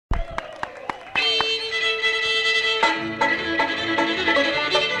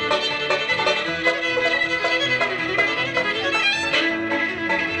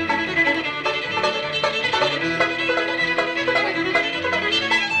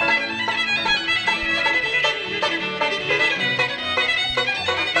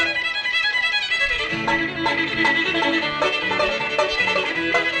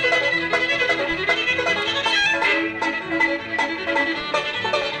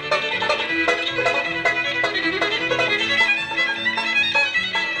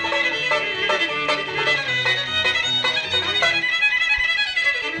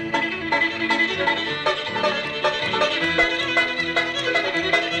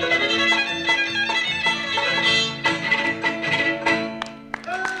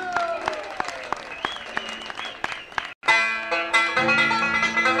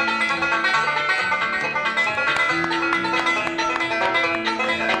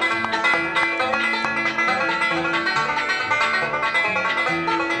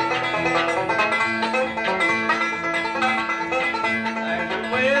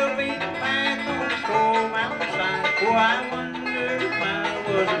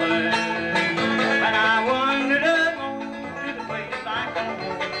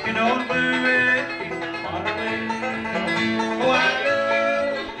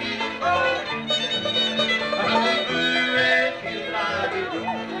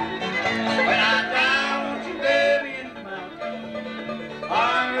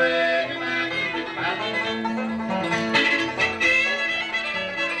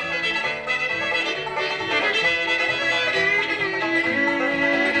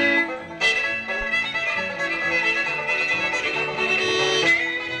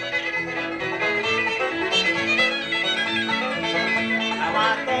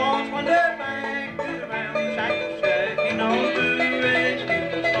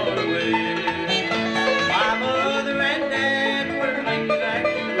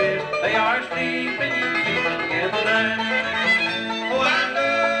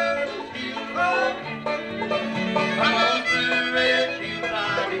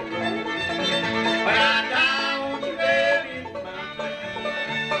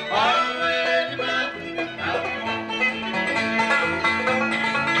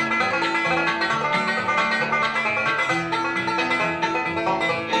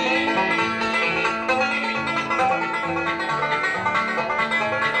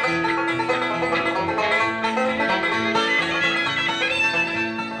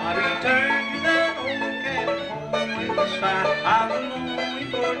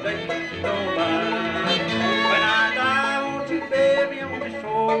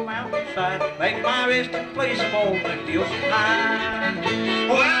Make my resting place of all the deals of mine.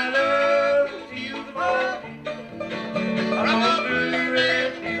 Oh, I love to feel the body. I'm on through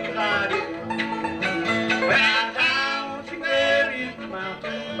red field body. When I die, won't you bury in the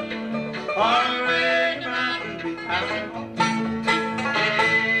mountain? Or where my baby house.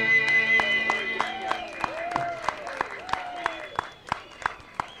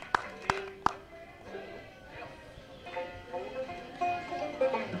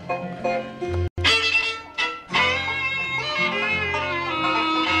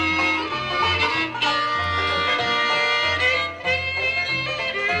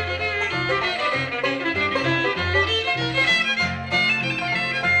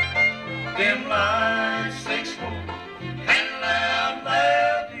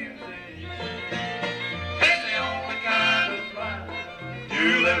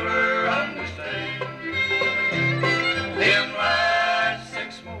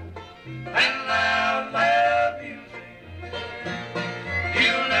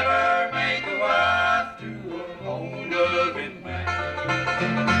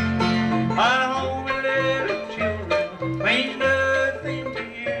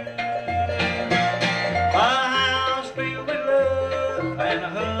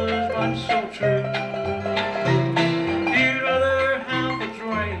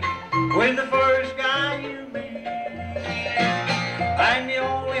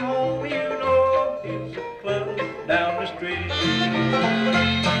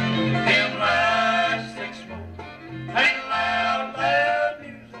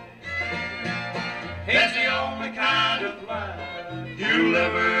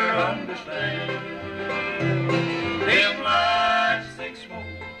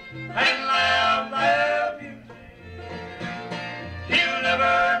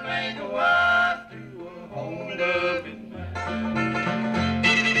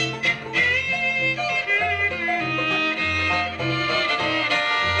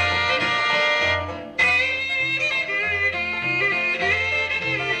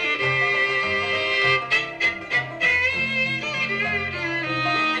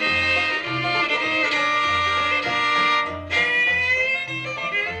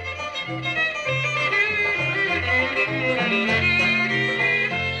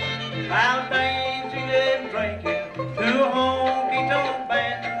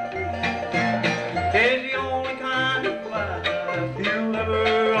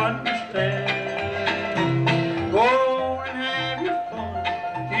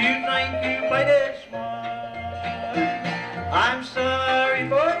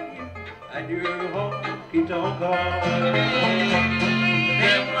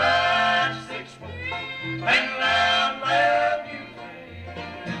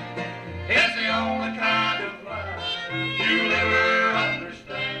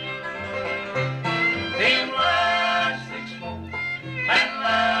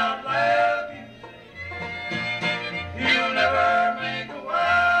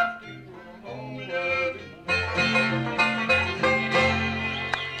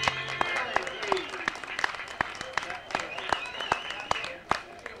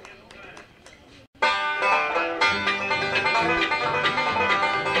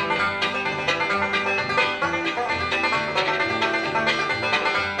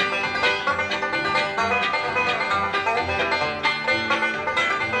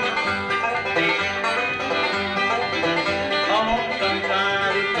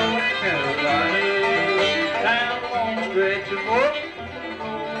 it's a wolf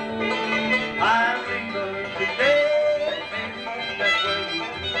I remember the day that way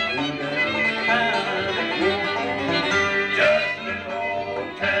we go down the town. Just a little old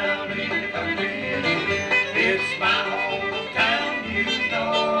town in the country. It's my hometown, you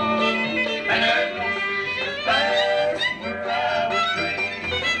know. And there's no sweeter place where I was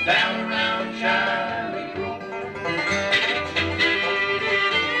raised down around Charlie Grove.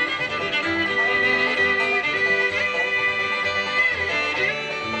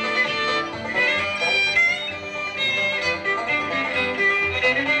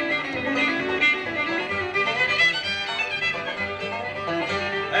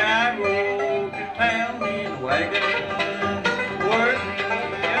 I rode to town in a wagon, working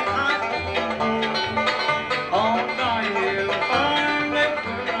at night. On the hill farm, that's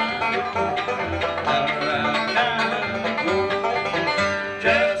where I was born, down around Charlie Grove.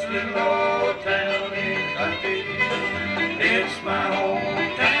 Just a little old town in the country. It's my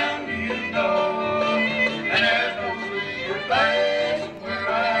hometown, you know. And there's no sweeter place where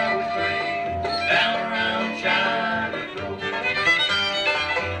I was raised down around Charlie Grove.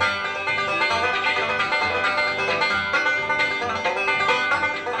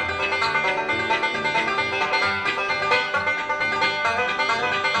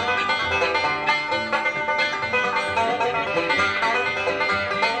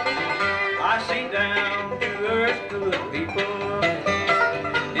 I see down to earth good people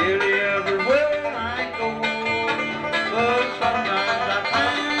nearly everywhere I go. But sometimes I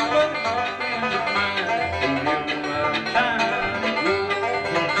find those friends of mine who live around Charlie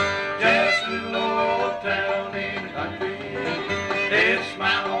Grove. Just a little old town in the country. It's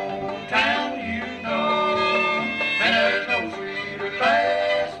my hometown, you know. And there's no sweeter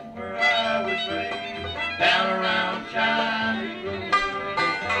place where I was raised down around Charlie Grove.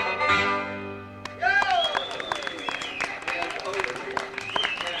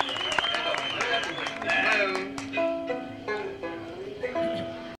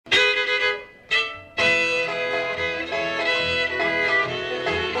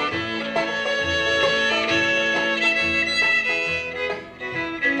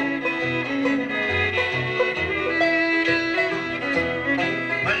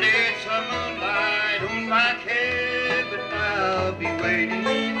 When it's a moonlight on my cabin, I'll be waiting.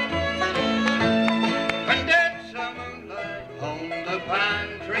 When it's a moonlight on the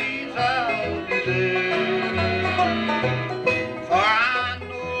pine trees, I'll be there. For I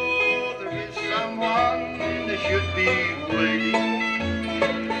know there is someone that should be waiting.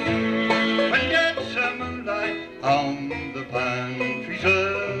 When it's a moonlight on the pine trees,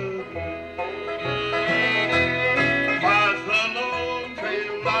 was the lone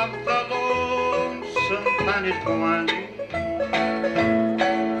trail of the lonesome planet winding,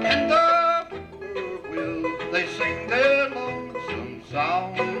 and the whippoorwill they sing their lonesome song.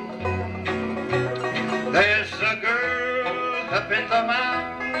 There's a girl up in the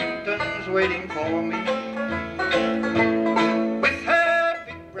mountains waiting for me, with her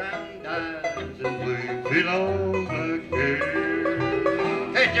big brown eyes and blue long hair.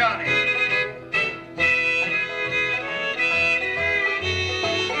 Hey Johnny.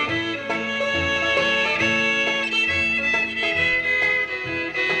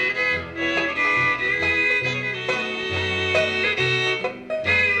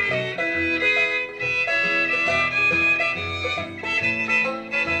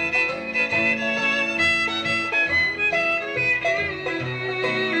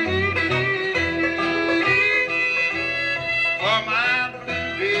 For my Blue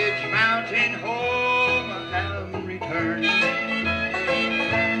Ridge Mountain home I am returning,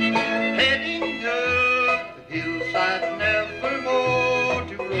 heading up the hillside never more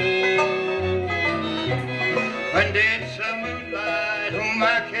to roam. When it's a moonlight on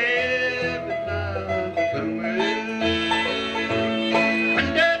my cabin I'll be coming. When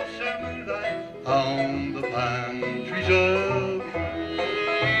it's a moonlight on the pine trees up,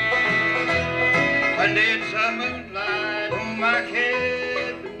 when it's a moonlight on my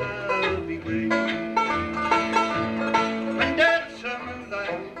cabin I'll be waiting. When there's a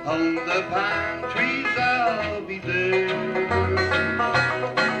moonlight on the pine trees I'll be there.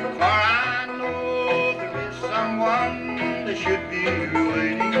 For I know there is someone that should be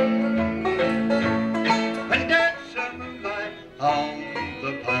waiting. When there's a moonlight on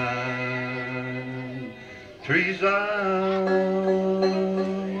the pine trees I'll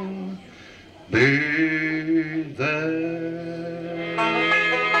be there.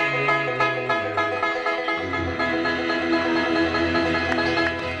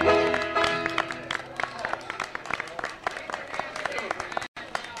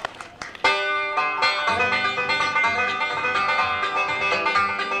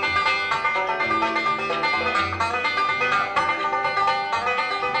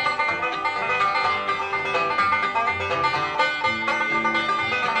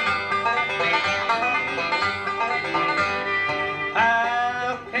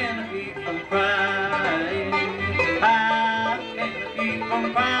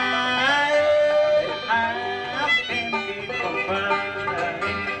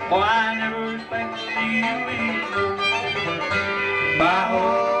 Oh, I never expect to see you anymore. My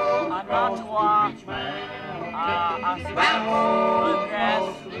home across the Ridge Mountain. My home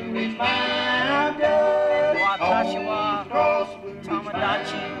across the Ridge Mountain. Home across the Ridge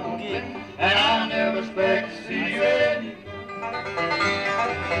Mountain. And I never expect to see you anymore.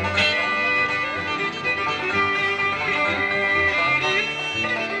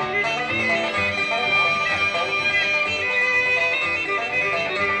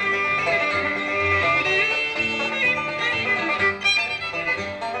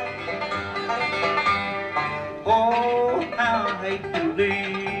 Oh, how I hate to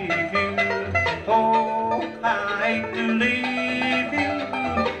leave you. Oh, how I hate to leave you.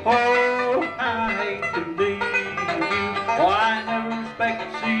 Oh, how I hate to leave you. Oh, I never expect to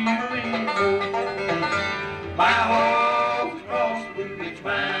see you anymore. My home's across the Blue Ridge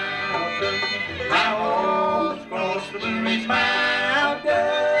Mountain. My home's across the Blue Ridge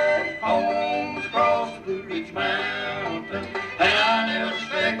Mountain. Home's across the Blue Ridge Mountain. And I never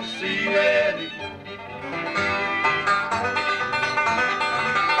expect to see you anymore.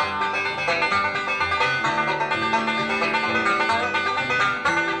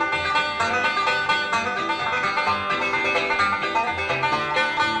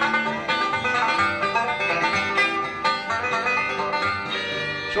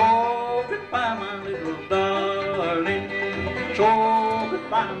 So goodbye, my little darling. So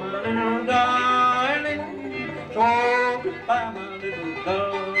goodbye, my little darling. So goodbye, my little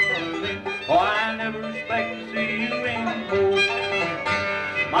darling. Oh, I never expect to see you anymore.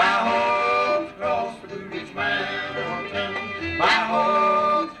 My home's across the Blue Ridge Mountain. My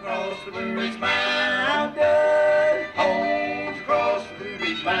home's across the Blue Ridge Mountain. Home's across the Blue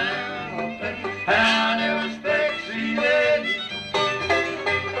Ridge Mountain. And I never expect to see you anymore.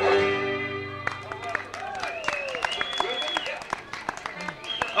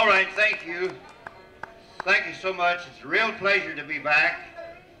 All right, thank you. Thank you so much. It's a real pleasure to be back.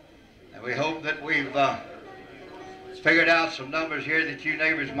 And we hope that we've figured out some numbers here that you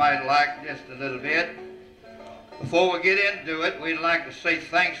neighbors might like just a little bit. Before we get into it, we'd like to say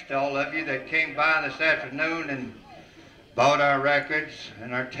thanks to all of you that came by this afternoon and bought our records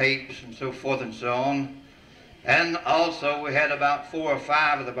and our tapes and so forth and so on. And also we had about 4 or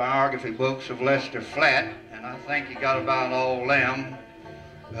 5 of the biography books of Lester Flatt, and I think you got about all them.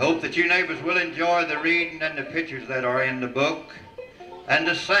 We hope that you neighbors will enjoy the reading and the pictures that are in the book and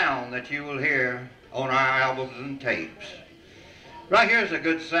the sound that you will hear on our albums and tapes. Right here's a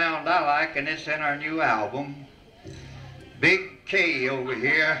good sound I like, and it's in our new album. Big K over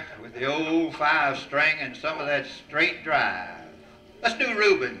here with the old 5-string and some of that straight drive. Let's do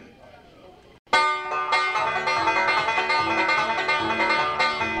Reuben.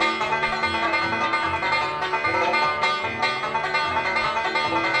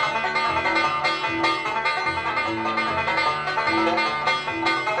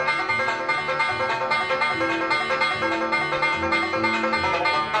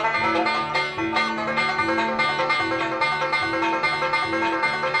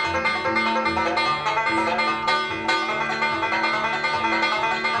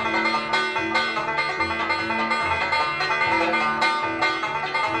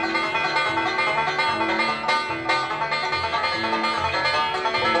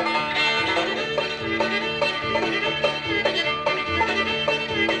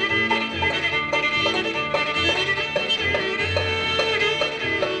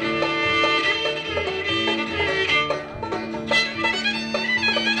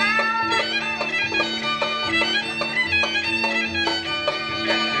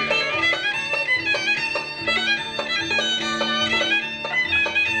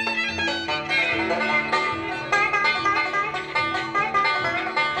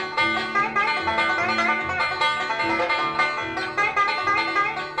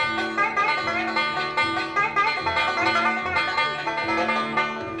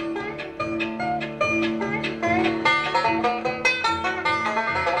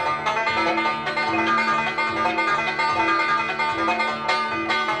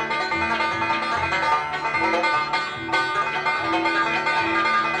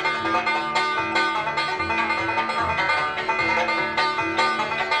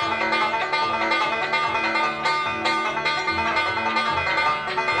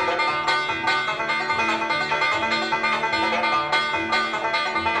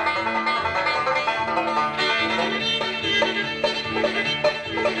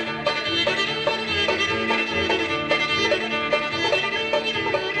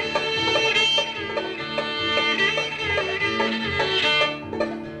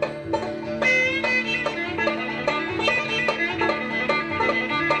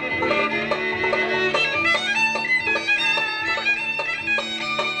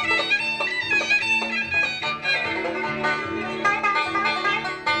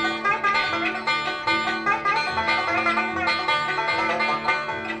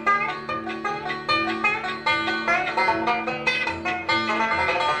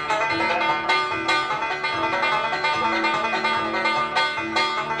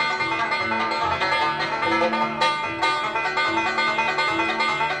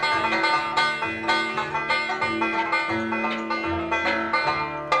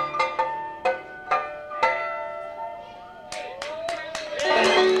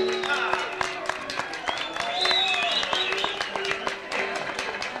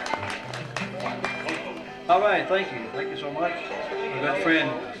 All right, thank you. Thank you so much. My good friend,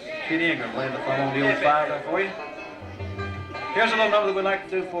 Ingram, playing the phone on the old 5 there for you. Here's a little number that we'd like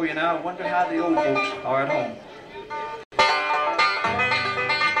to do for you now. I wonder how the old folks are at home.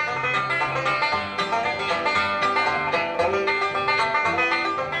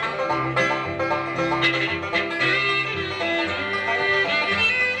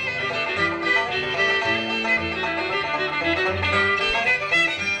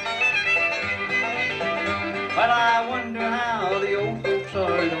 Well, I wonder how the old folks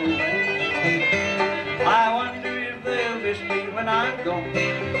are at home. I wonder if they'll miss me when I'm gone.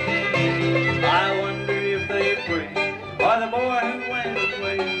 I wonder if they pray for the boy who went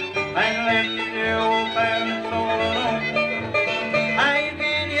away and left their old parents all alone. How you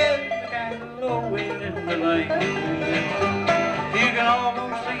can hear the kind of low wind in the lane. You can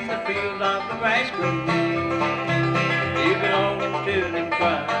almost see the fields of the grass green. You can almost hear them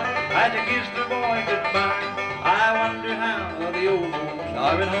cry as they kiss their boy goodbye. I wonder how the old folks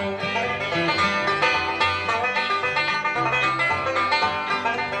are at home.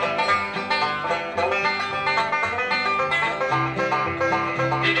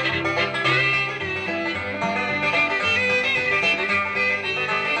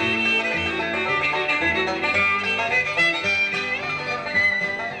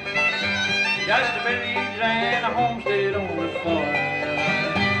 Just a village and a homestead on the farm,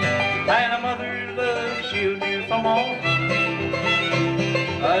 and a mother's love shielded from all harm.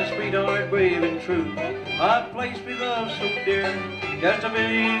 A sweetheart brave and true, a place we love so dear. Just a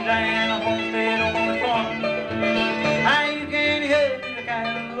village and a homestead on the farm. How you can hear the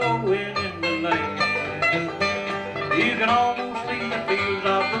kind of low wind in the lane. You can almost see the fields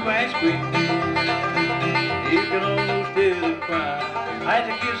of the grass green. You can almost hear them cry as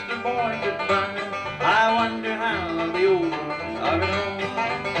they kiss their boy goodbye. I wonder how the old folks are at home.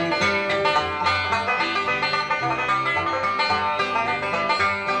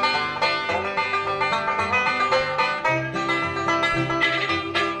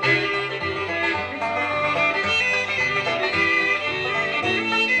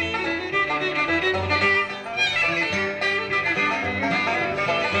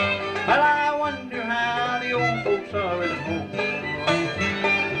 Well, I wonder how the old folks are at home.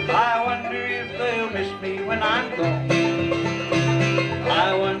 I wonder if they'll miss me when I'm gone.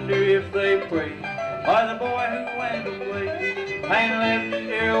 I wonder if they pray for the boy who went away and left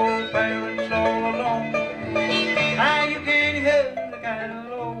their old parents all alone. How you can hear the kind of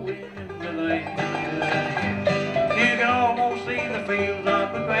low wind in the lane. You can almost see the fields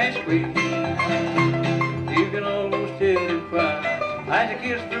of the grass green. You can almost hear them cry as they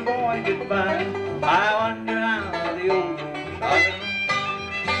kiss their boy goodbye. I wonder how the old folks are at home.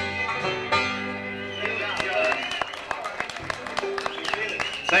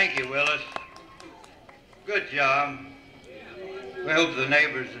 Thank you, Willis. Good job. We hope the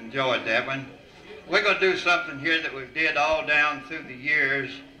neighbors enjoyed that one. We're going to do something here that we did all down through the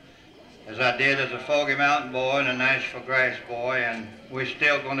years, as I did as a Foggy Mountain boy and a Nashville Grass boy, and we're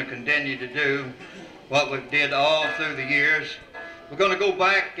still going to continue to do what we did all through the years. We're going to go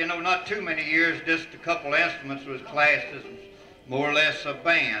back, not too many years, just a couple instruments was classed as more or less a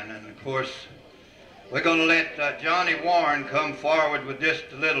band, and of course, we're going to let Johnny Warren come forward with just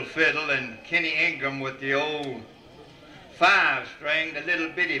a little fiddle, and Kenny Ingram with the old 5-string, the little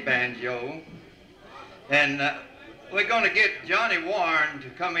bitty banjo. And we're going to get Johnny Warren to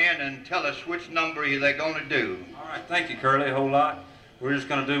come in and tell us which number they're going to do. All right, thank you, Curly, a whole lot. We're just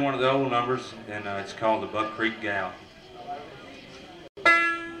going to do one of the old numbers, and it's called the Buck Creek Gal.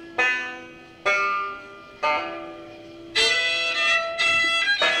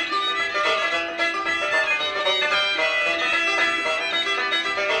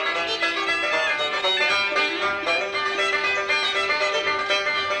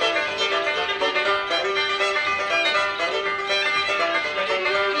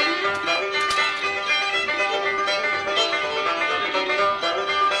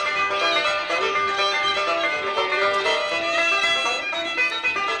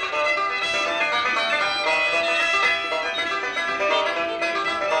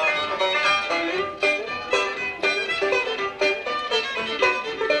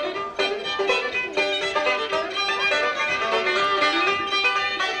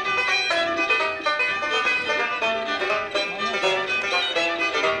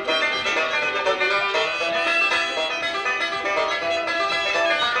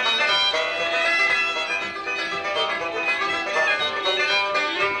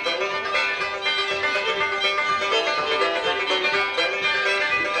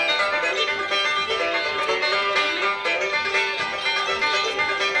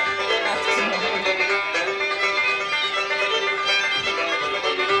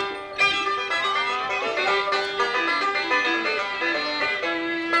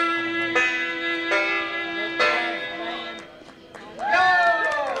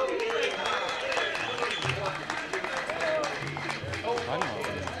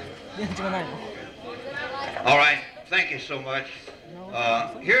 All right, thank you so much.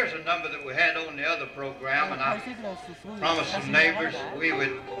 Here's a number that we had on the other program, and I promised some neighbors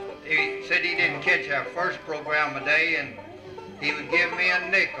he said he didn't catch our first program a day, and he would give me a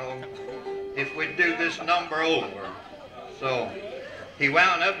nickel if we'd do this number over. So he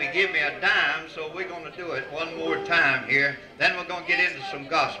wound up, he gave me a dime, so we're going to do it one more time here. Then we're going to get into some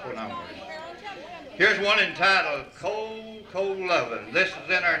gospel numbers. Here's one entitled Cold, Cold Lovin'. This is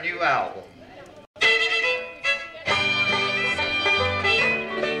in our new album.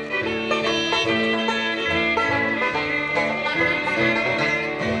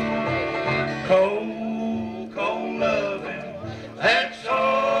 Cold, cold loving, that's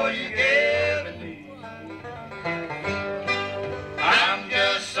all you give me. I'm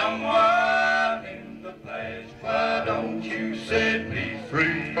just someone in the past, why don't you set me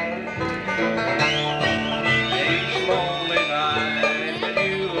free? Each lonely night that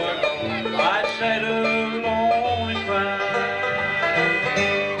you are gone, I sat alone and cry,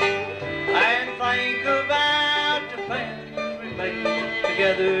 and think about the plans we made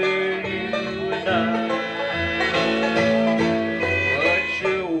together. But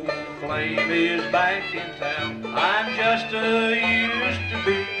your old flame is back in town, I'm just used to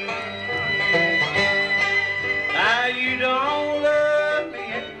be. Now you don't love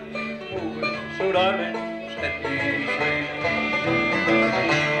me anymore, so darling, set me free.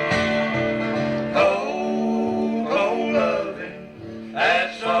 Cold, cold loving,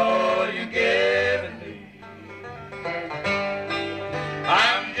 that's all you're giving me.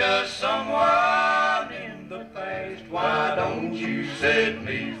 I'm just someone in the past, why don't you set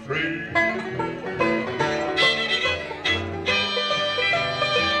me free?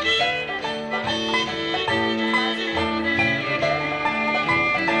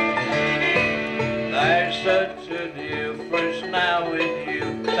 There's such a difference now in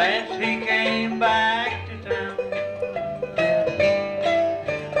you since he came back to town.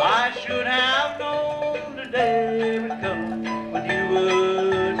 I should have known the day would come when you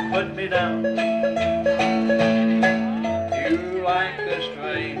would put me down. You're like a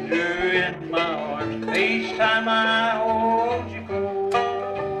stranger in my arms each time I hold you close.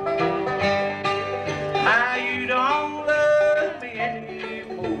 Now you don't love me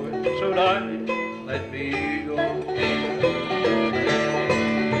anymore, so darling, let me go.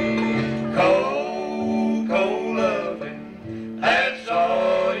 Cold, cold loving, that's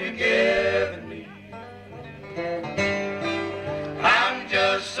all you're giving me. I'm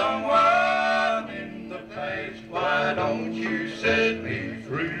just someone in the past, why don't you set me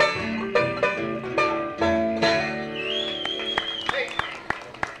free?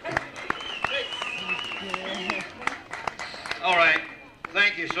 All right,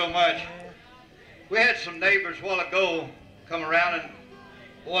 thank you so much. We had some neighbors a while ago come around and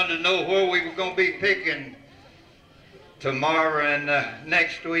wanted to know where we were going to be picking tomorrow and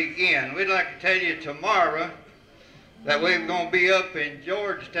next weekend. We'd like to tell you tomorrow that we're going to be up in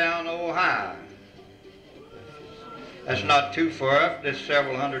Georgetown, Ohio. That's not too far, just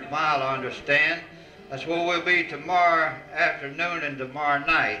several hundred miles, I understand. That's where we'll be tomorrow afternoon and tomorrow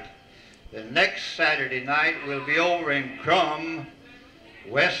night. The next Saturday night we'll be over in Crum,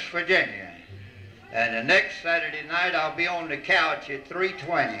 West Virginia. And the next Saturday night I'll be on the couch at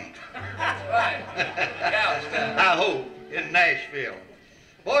 3:20. That's right. I hope, in Nashville.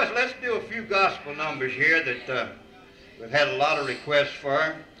 Boys, let's do a few gospel numbers here that we've had a lot of requests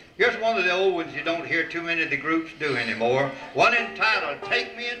for. Here's one of the old ones you don't hear too many of the groups do anymore. One entitled,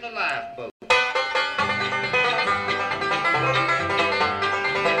 Take Me In The Lifeboat.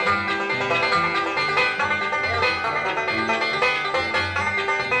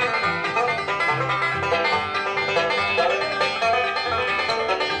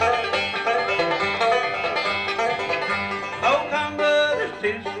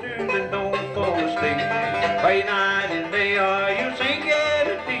 Pray night and day, or you sink at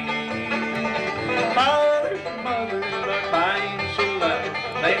a deep. Fathers and mothers are crying so loud,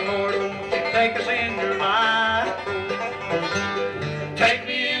 say, Lord, won't you take us in your lifeboat? Take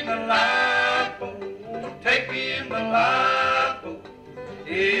me in the lifeboat, take me in the lifeboat.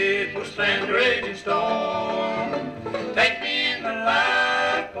 It will stand the raging storm. Take me in the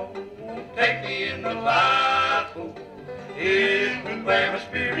lifeboat, take me in the lifeboat. It will bear my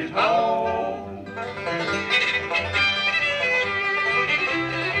spirits home.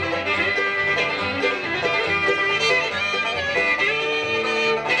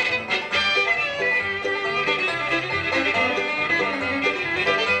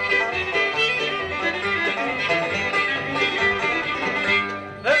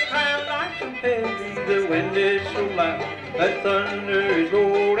 The wind is so loud, the thunder is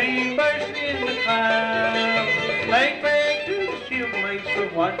rolling back. dancing in the clouds. They begged to the shipmates for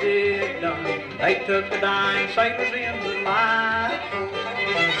what they'd done. They took the dying sailors in the lifeboat.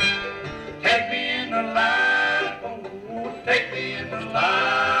 Take me in the lifeboat, take me in the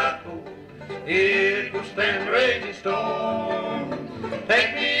lifeboat. It will stand the raging storm.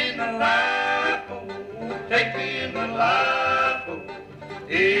 Take me in the lifeboat, take me in the lifeboat.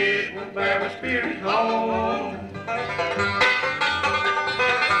 It will bear my spirit home.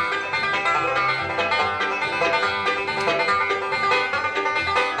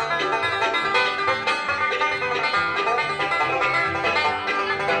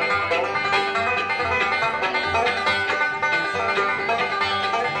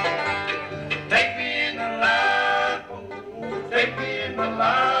 Take me in the lifeboat, take me in the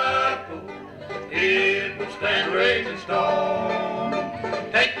lifeboat. It will stand the raging storm.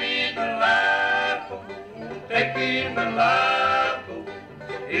 Take me in the lifeboat, take me in the lifeboat.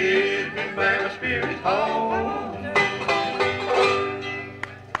 It will bear my spirit home.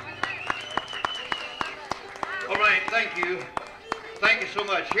 All right, thank you. Thank you so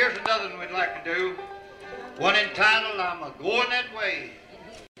much. Here's another one we'd like to do. One entitled, I'm a-Going That Way.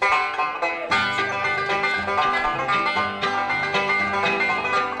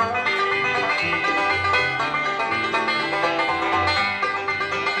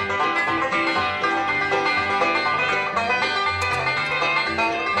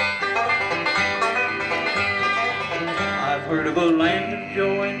 I've heard of a land of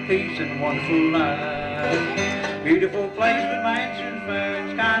joy and peace and wonderful life. Beautiful place with mansions fair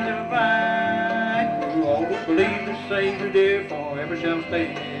and skies of bright. Where all who believe the Savior dear forever shall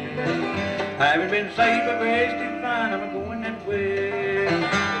stay. Having been saved by grace divine, I'm a-going that way.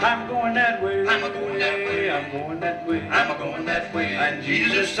 I'm going that way. I'm a-going that way. I'm going that way. I'm a-going that way. And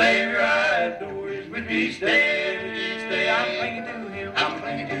Jesus Savior I adore is with me each day. Each day I'm clinging to Him. I'm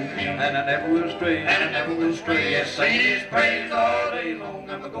clinging to Him. And I never will stray. And I never will stray. Yes, sing His praise all day long.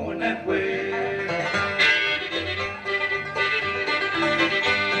 I'm a-going that way.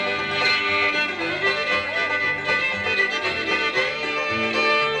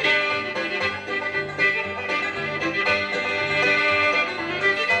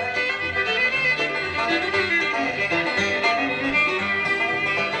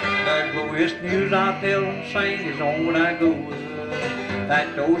 The glorious news I tell and sing is on when I go.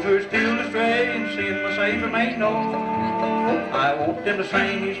 That those who are still astray in sin my Savior may know. I want them to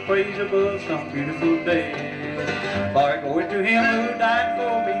sing His praise above some beautiful day. For glory to Him who died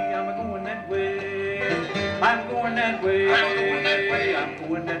for me, I'm a-going that way. I'm going that way. I'm going that way. I'm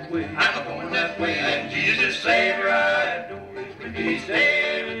going that way. I'm a-going that way. And Jesus Savior I adore is with me each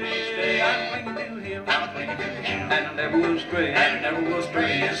day. With each day I'm clinging to Him. I'm clinging to Him. And I never will stray. And I never will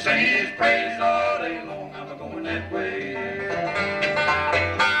stray. And sing His praise all day long. I'm a-going that way.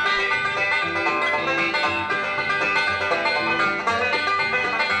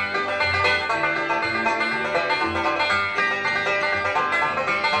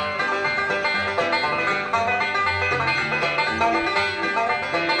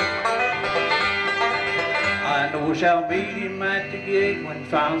 I know I shall meet Him at the gate when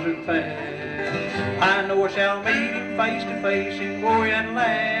trials are past. I know I shall meet Him face to face in glory at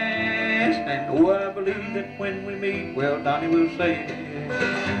last. And oh, I believe that when we meet, well done He will say,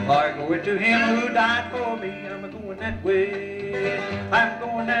 our glory to Him who died for me. I'm a-going that way. I'm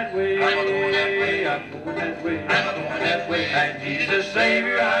going that way. I'm a-going that way. I'm going that way. I'm a-going that way. And Jesus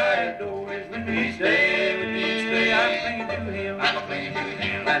Savior I adore is with me each day. With each day I'm clinging to Him. I'm clinging to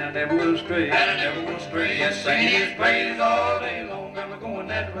Him. And I never will stray. And I never will stray. Yes, sing His praise all day long. I'm a-going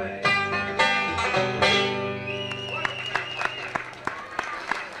that way.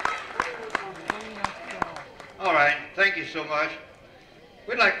 All right, thank you so much.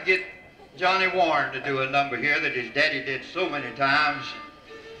 We'd like to get Johnny Warren to do a number here that his daddy did so many times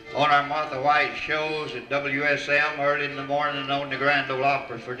on our Martha White shows at WSM early in the morning and on the Grand Ole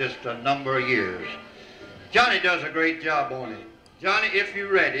Opry for just a number of years. Johnny does a great job on it. Johnny, if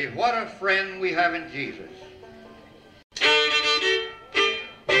you're ready, what a friend we have in Jesus.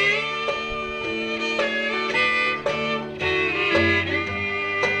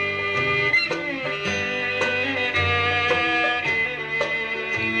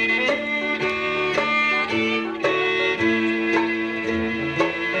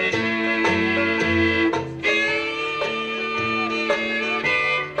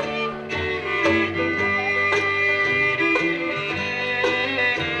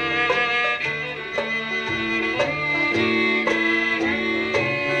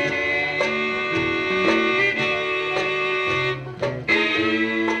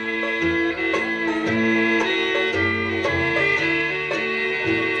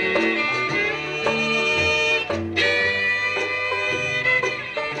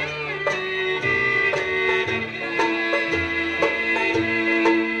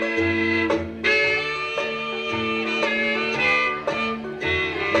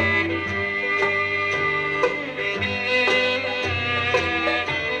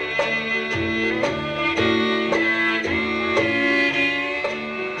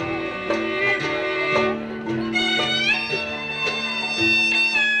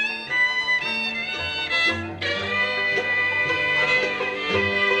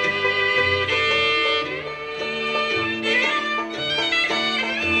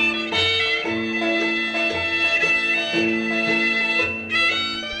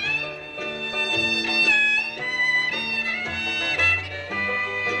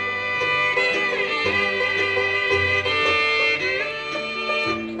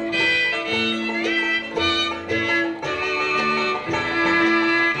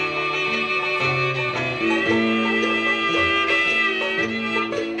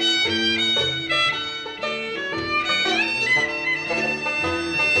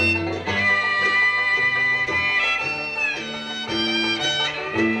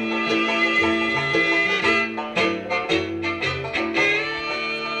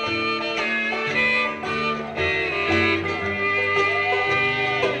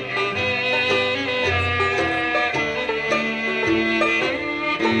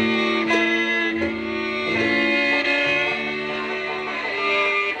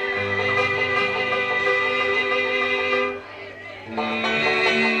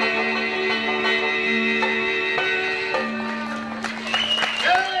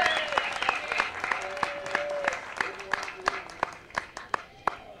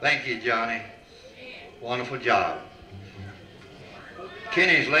 Johnny. Wonderful job.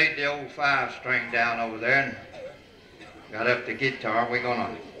 Kenny's laid the old 5-string down over there and got up the guitar. We're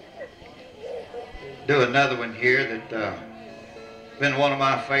gonna do another one here that been one of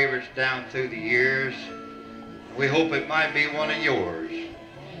my favorites down through the years. We hope it might be one of yours.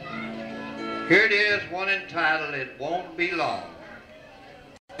 Here it is, one entitled It Won't Be Long.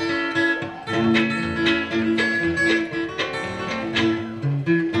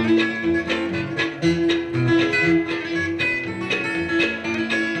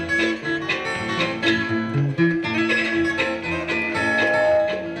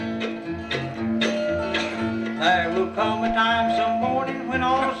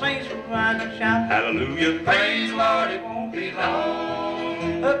 Hallelujah, praise the Lord, it won't be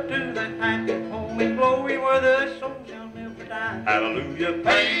long. Up to that happy home in glory where the soul shall never die. Hallelujah,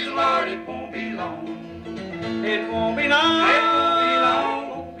 praise the Lord, it won't be long. It won't be long. It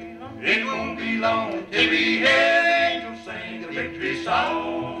won't be long. It won't be long till we hear the angels sing the victory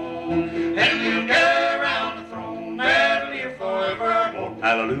song. And we'll gather around the throne and live forevermore.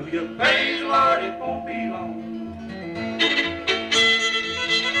 Hallelujah, praise the Lord, it won't be long.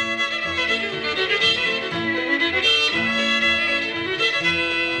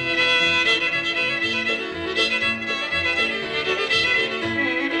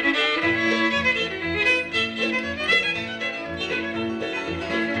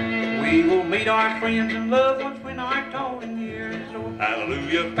 We will meet our friends and loved ones when our toiling years is over.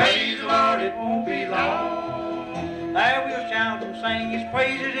 Hallelujah, praise the Lord, it won't be long. There we'll shout and sing His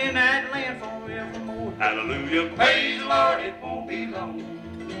praises in that land forevermore. Hallelujah, praise the Lord, it won't be long.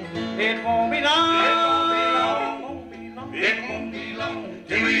 It won't be long. It won't be long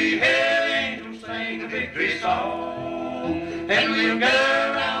till we hear the angels sing the victory song. And we'll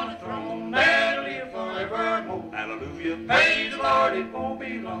gather around the throne and live forevermore. Hallelujah, praise the Lord, it won't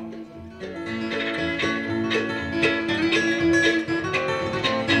be long.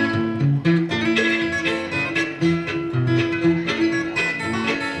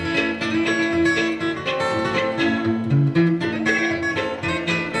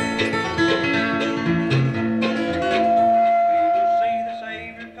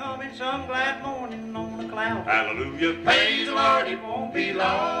 Hallelujah, praise the Lord, it won't be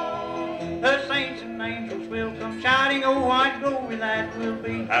long. The saints and angels will come shouting, oh, what glory that will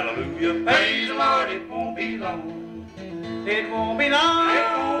be. Hallelujah, praise the Lord, it won't be long. It won't be long. It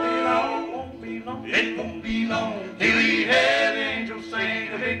won't be long. It won't be long. It won't be long till we hear the angels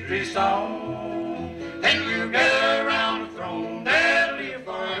sing the victory song. And we'll gather around the throne and live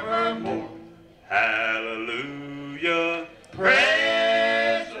forevermore. Hallelujah,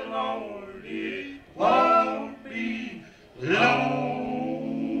 praise the Lord, it won't be long.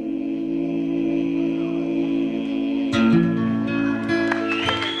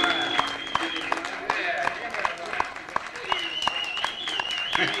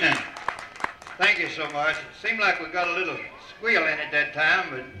 Thank you so much. It seemed like we got a little squeal in it that time,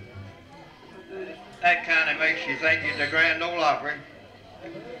 but that kind of makes you think it's a Grand Ole Opry.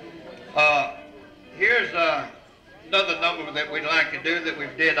 Here's another number that we'd like to do that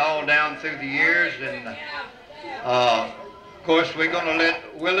we've did all down through the years, and of course we're going to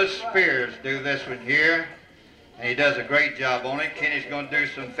let Willis Spears do this one here, and he does a great job on it. Kenny's going to do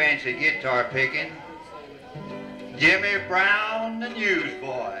some fancy guitar picking. Jimmy Brown, the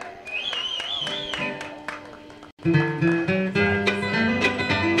Newsboy.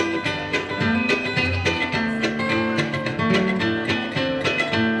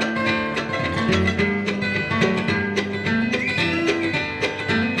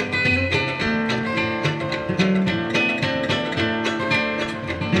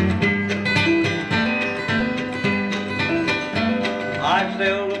 I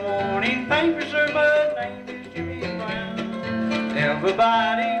sell the morning paper, sir, but name is Jimmy Brown.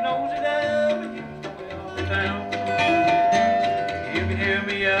 Everybody knows it of you all the town. You can hear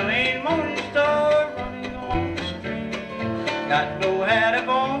me yelling Morning Star running on the street. Got no hat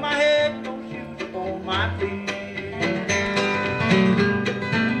upon my head, no shoes upon my feet.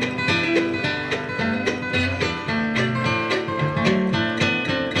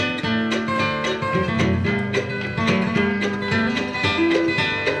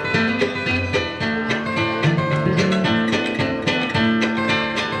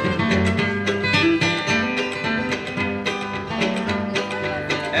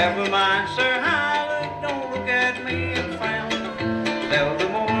 Never mind, sir, how I look, don't look at me and frown. Sell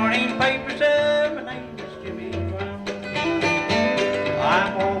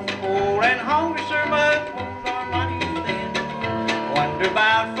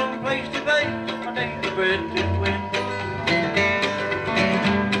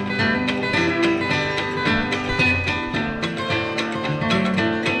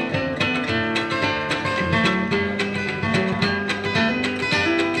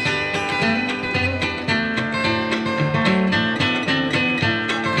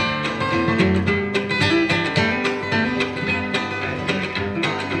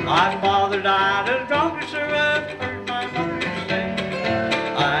My father died a drunk, sir, I've heard my mother say.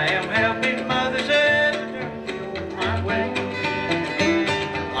 I am helping mother, said, on my way.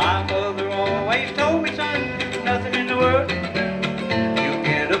 My mother always told me, son, nothing in the world you can do. You'll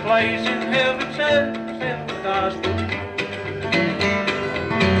get a place in heaven, said, sell the gospel.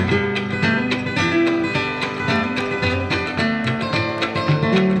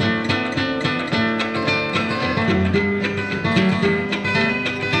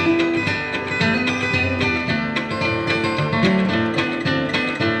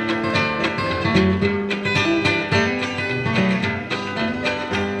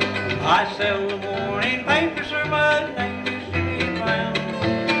 I sell the morning paper, sir, but ain't the city found.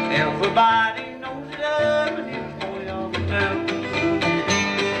 Everybody knows it, I'm a newsboy of the town.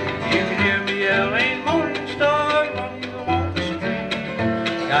 You can hear me yelling, morning star, running along the street.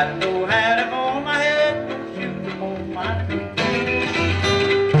 Got a no hat up on my head, no shoes up on my feet.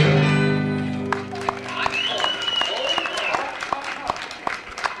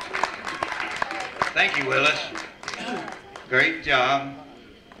 Thank you, Willis. Great job.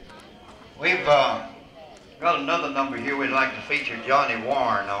 We've got another number here we'd like to feature Johnny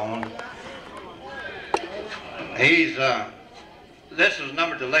Warren on. This is a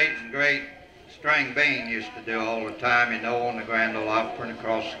number the late and great String Bean used to do all the time, you know, on the Grand Ole Opry and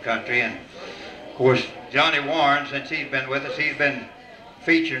across the country. And of course, Johnny Warren, since he's been with us, he's been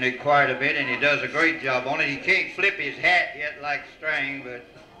featuring it quite a bit, and he does a great job on it. He can't flip his hat yet like String, but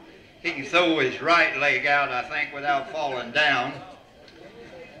he can throw his right leg out, I think, without falling down.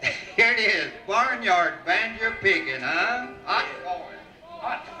 Here it is, barnyard banjo picking, huh? Hot boy.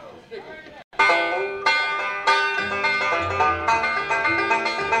 Hot.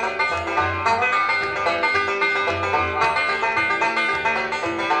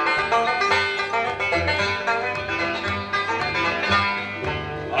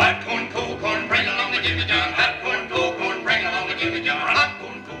 Hot corn, cold corn, bring along the Jimmy John. Hot corn, cold corn, bring along the Jimmy John. Hot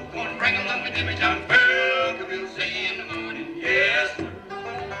corn, cold corn, bring along the Jimmy John. Well, we'll see in the morning, yes, sir.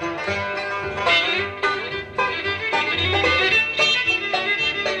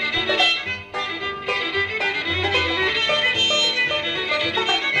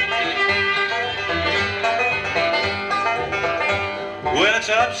 Well, it's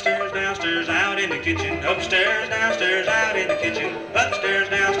upstairs, downstairs, out in the kitchen. Upstairs, downstairs, out in the kitchen. Upstairs,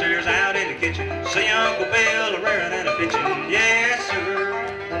 downstairs, out in the kitchen. See Uncle Bill a rearing and a pitching. Yes, sir.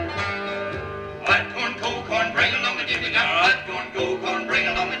 Hot corn, cold corn, bring along the Jimmy John. Hot corn, cold corn, bring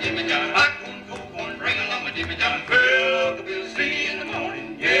along the Jimmy John. Hot corn, cold corn, bring along the Jimmy John. Well, we'll see in the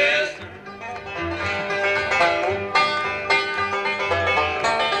morning, yes, sir.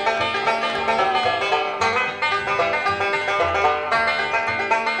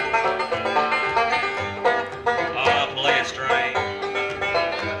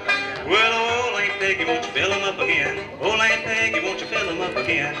 Fill 'em up again. Old Aunt Peggy, won't you fill 'em up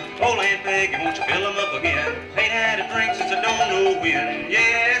again? Old Aunt Peggy, won't you fill 'em up again? Ain't had a drink since I don't know when.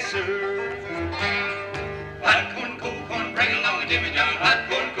 Yes, sir. Hot corn, cold corn, bring along the Jimmy John. Hot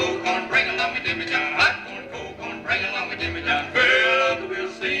corn, cold corn, bring along the Jimmy John. Hot corn, cold corn, bring along the Jimmy John. Well, we'll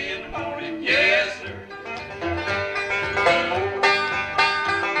see in the morning. Yes, sir.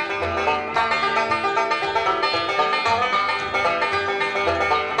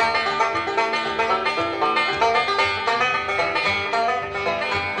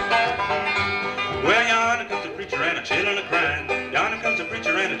 Children are crying. Yonder comes a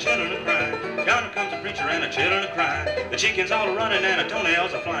preacher and the children are crying. Yonder comes a preacher and the children are crying. The chickens all are running and the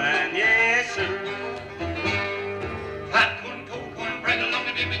toenails are flying. Yes, sir. Hot corn, cold corn, bring along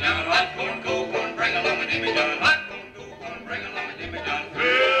the Jimmy John. Hot corn, cold corn, bring along the Jimmy John. Hot corn, cold corn, bring along the Jimmy John.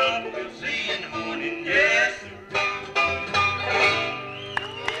 Well, we'll see in the morning. Yes, sir.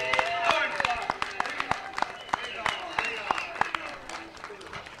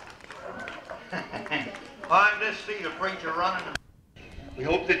 I just see the preacher running. We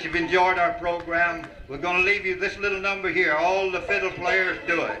hope that you've enjoyed our program. We're going to leave you this little number here. All the fiddle players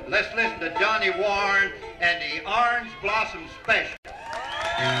do it. Let's listen to Johnny Warren and the Orange Blossom Special.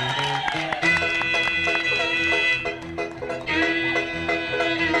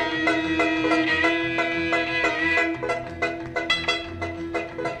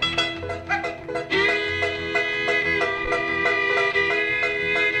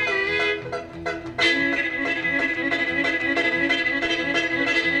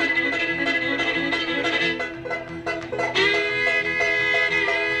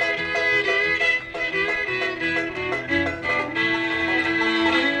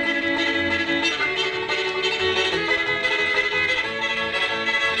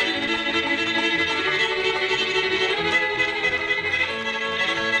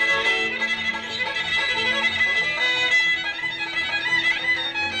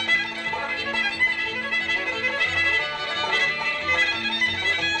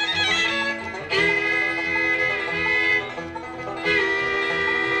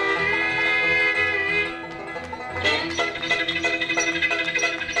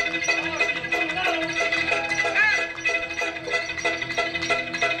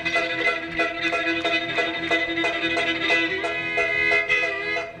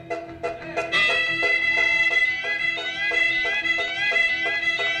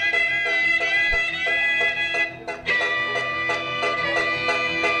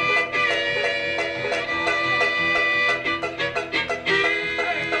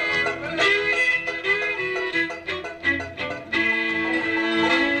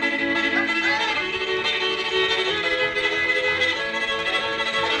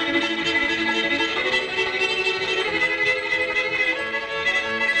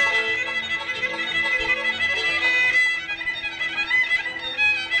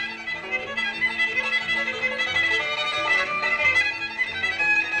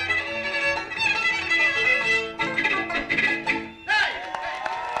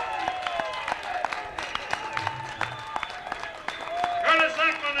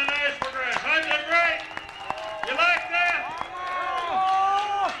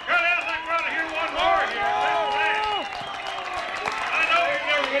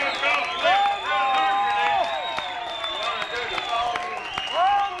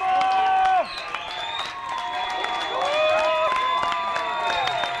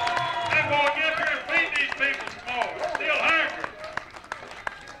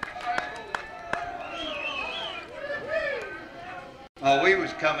 Oh, we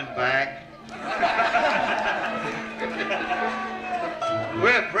was coming back.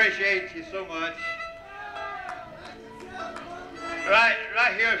 We appreciate you so much. Right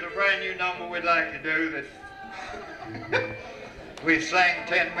here is a brand new number we'd like to do that we've sang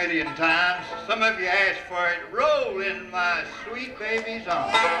 10 million times. Some of you asked for it. Roll in my sweet baby's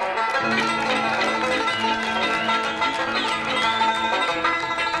arms.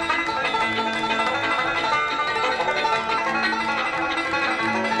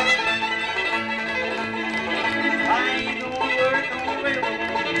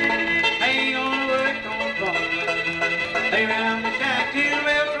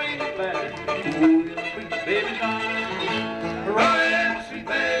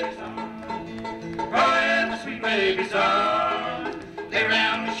 Baby's on. They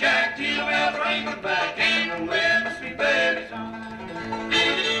round the shack till the bells ring the back and where my sweet baby's on.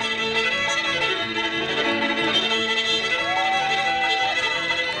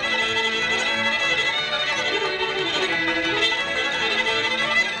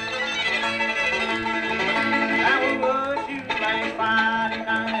 I was you last Friday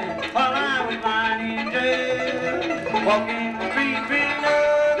night while I was lying in jail, walking the street with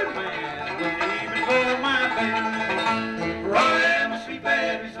another man when even for my bed. Roll my sweet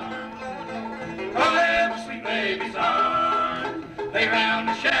baby's on. Roll my sweet baby's on. They round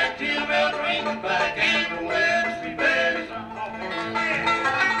the shack till the bells ring the back and where my sweet baby's on.